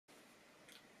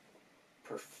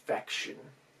perfection.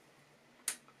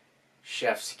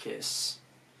 Chef's kiss.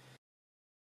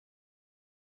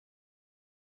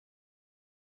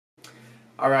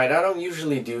 Alright, I don't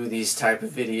usually do these type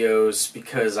of videos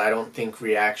because I don't think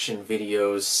reaction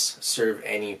videos serve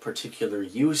any particular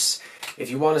use. If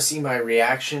you want to see my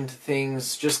reaction to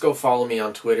things, just go follow me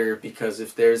on Twitter, because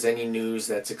if there's any news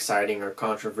that's exciting or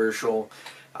controversial,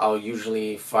 I'll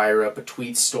usually fire up a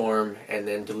tweet storm and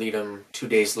then delete them 2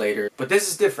 days later. But this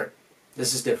is different.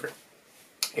 This is different.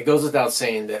 It goes without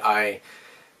saying that I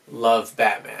love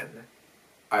Batman.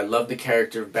 I love the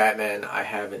character of Batman. I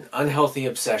have an unhealthy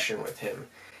obsession with him.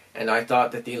 And I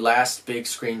thought that the last big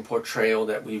screen portrayal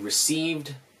that we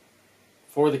received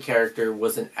for the character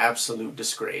was an absolute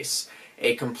disgrace.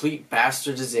 A complete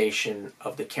bastardization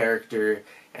of the character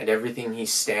and everything he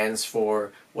stands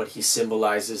for, what he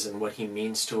symbolizes and what he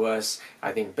means to us.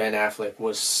 I think Ben Affleck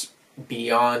was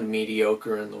beyond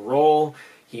mediocre in the role.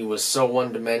 He was so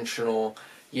one-dimensional.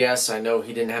 Yes, I know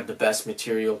he didn't have the best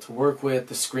material to work with.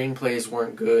 The screenplays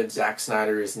weren't good. Zack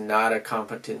Snyder is not a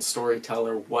competent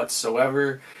storyteller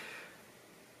whatsoever.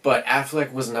 But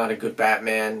Affleck was not a good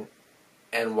Batman,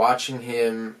 and watching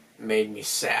him made me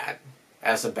sad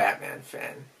as a Batman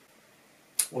fan.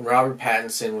 When Robert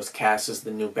Pattinson was cast as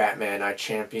the new Batman, I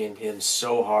championed him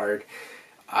so hard.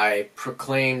 I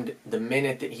proclaimed the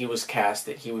minute that he was cast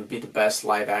that he would be the best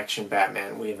live-action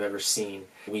Batman we have ever seen.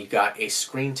 We got a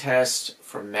screen test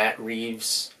from Matt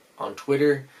Reeves on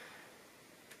Twitter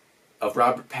of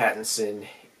Robert Pattinson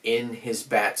in his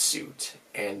Batsuit,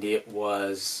 and it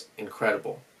was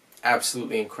incredible.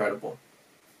 Absolutely incredible.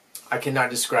 I cannot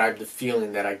describe the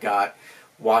feeling that I got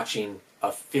watching a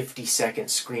 50-second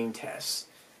screen test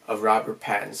of Robert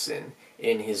Pattinson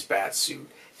in his Batsuit.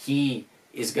 He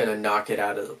is going to knock it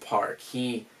out of the park.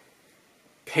 He,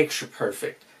 picture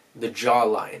perfect, the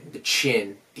jawline, the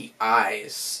chin, the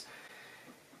eyes,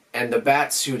 and the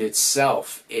Batsuit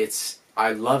itself,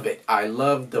 I love it. I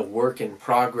love the work in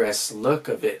progress look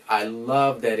of it. I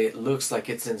love that it looks like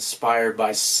it's inspired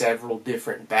by several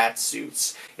different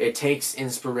Batsuits. It takes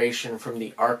inspiration from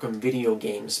the Arkham video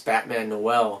games, Batman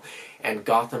Noel, and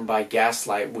Gotham by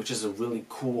Gaslight, which is a really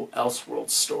cool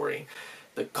Elseworlds story.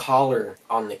 The collar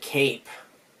on the cape,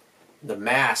 the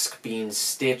mask being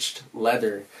stitched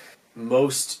leather,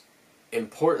 most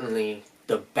importantly,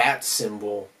 the bat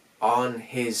symbol on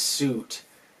his suit,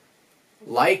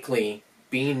 likely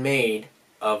being made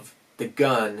of the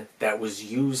gun that was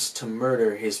used to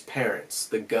murder his parents,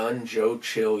 the gun Joe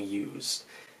Chill used.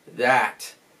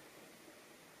 That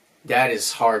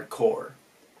is hardcore.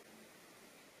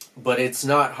 But it's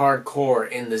not hardcore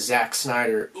in the Zack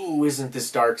Snyder, ooh, isn't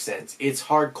this dark sense. It's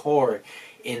hardcore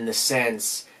in the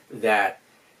sense that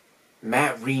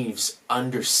Matt Reeves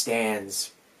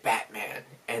understands Batman,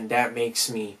 and that makes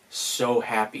me so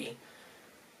happy.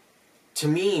 To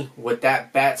me, what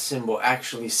that bat symbol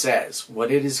actually says,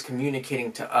 what it is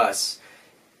communicating to us,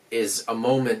 is a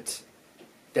moment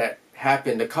that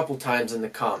happened a couple times in the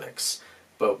comics.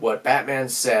 But what Batman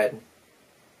said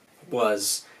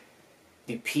was,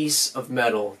 the piece of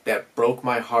metal that broke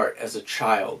my heart as a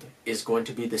child is going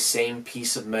to be the same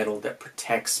piece of metal that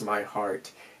protects my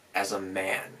heart as a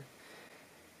man.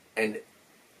 And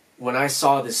when I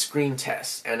saw the screen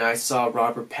test, and I saw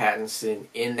Robert Pattinson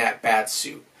in that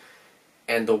Batsuit,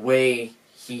 and the way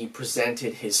he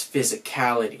presented his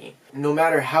physicality, no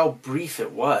matter how brief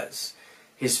it was,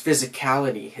 his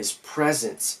physicality, his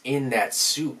presence in that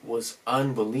suit was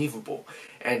unbelievable.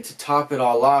 And to top it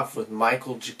all off with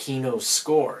Michael Giacchino's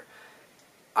score,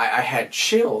 I had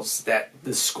chills that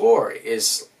the score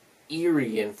is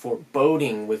eerie and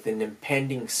foreboding with an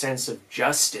impending sense of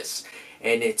justice.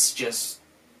 And it's just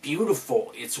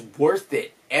beautiful. It's worth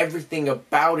it. Everything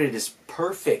about it is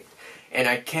perfect. And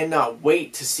I cannot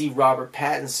wait to see Robert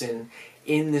Pattinson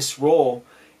in this role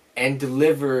and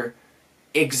deliver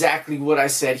exactly what I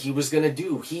said he was going to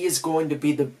do. He is going to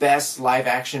be the best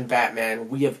live-action Batman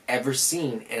we have ever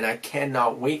seen, and I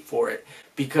cannot wait for it,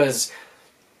 because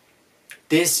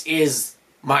this is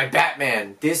my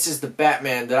Batman. This is the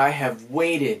Batman that I have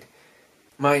waited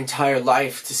my entire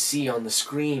life to see on the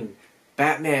screen.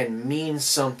 Batman means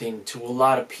something to a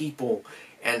lot of people,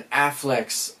 and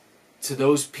Affleck's, to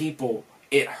those people,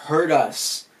 it hurt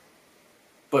us.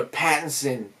 But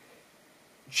Pattinson,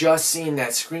 just seeing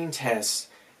that screen test,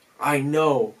 I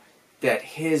know that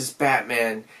his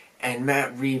Batman and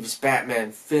Matt Reeves'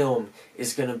 Batman film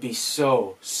is going to be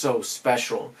so, so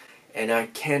special. And I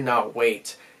cannot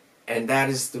wait. And that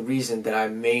is the reason that I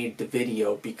made the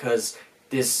video, because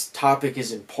this topic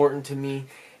is important to me.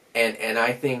 And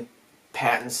I think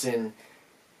Pattinson,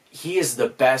 he is the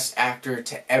best actor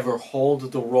to ever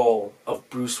hold the role of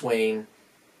Bruce Wayne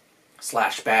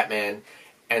Batman,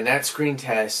 and that screen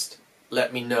test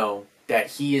let me know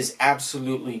that he is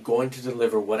absolutely going to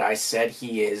deliver what I said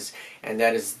he is, and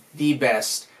that is the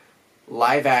best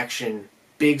live-action,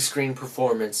 big-screen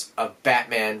performance of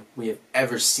Batman we have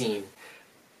ever seen.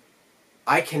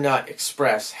 I cannot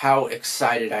express how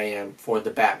excited I am for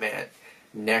the Batman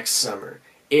next summer.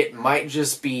 It might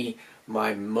just be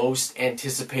my most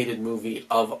anticipated movie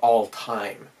of all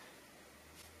time.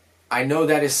 I know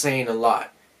that is saying a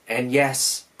lot. And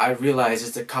yes, I realize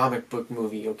it's a comic book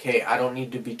movie, okay? I don't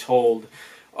need to be told,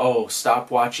 oh,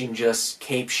 stop watching just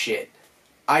cape shit.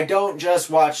 I don't just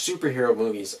watch superhero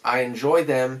movies. I enjoy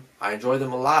them. I enjoy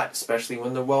them a lot, especially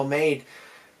when they're well made.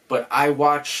 But I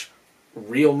watch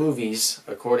real movies,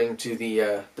 according to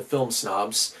the film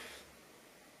snobs.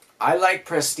 I like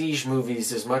prestige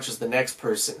movies as much as the next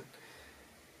person.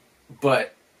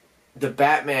 But the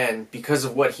Batman, because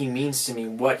of what he means to me,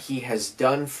 what he has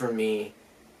done for me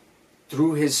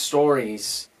through his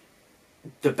stories,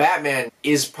 the Batman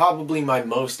is probably my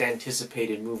most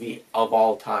anticipated movie of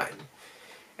all time.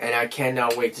 And I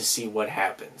cannot wait to see what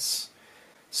happens.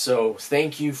 So,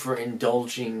 thank you for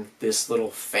indulging this little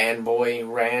fanboy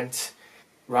rant.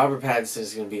 Robert Pattinson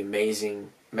is going to be amazing.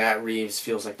 Matt Reeves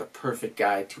feels like the perfect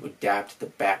guy to adapt the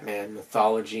Batman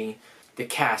mythology. The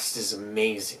cast is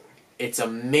amazing. It's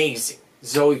amazing.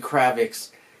 Zoe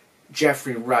Kravitz,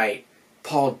 Jeffrey Wright,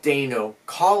 Paul Dano,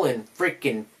 Colin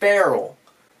frickin' Farrell,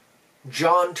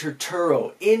 John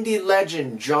Turturro, indie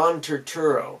legend John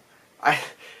Turturro.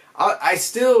 I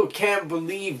still can't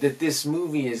believe that this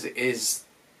movie is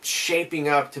shaping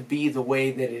up to be the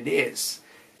way that it is.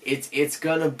 It's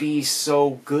gonna be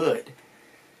so good.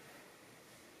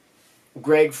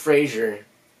 Greg Fraser,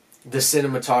 the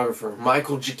cinematographer,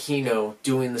 Michael Giacchino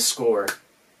doing the score.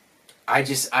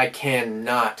 I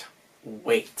cannot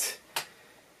wait.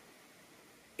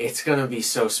 It's gonna be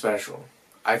so special.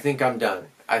 I think I'm done.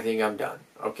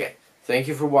 Okay. Thank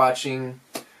you for watching.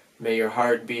 May your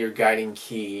heart be your guiding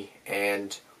key.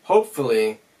 And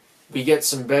hopefully we get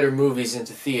some better movies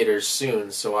into theaters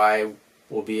soon, so I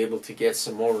will be able to get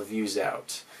some more reviews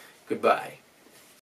out. Goodbye.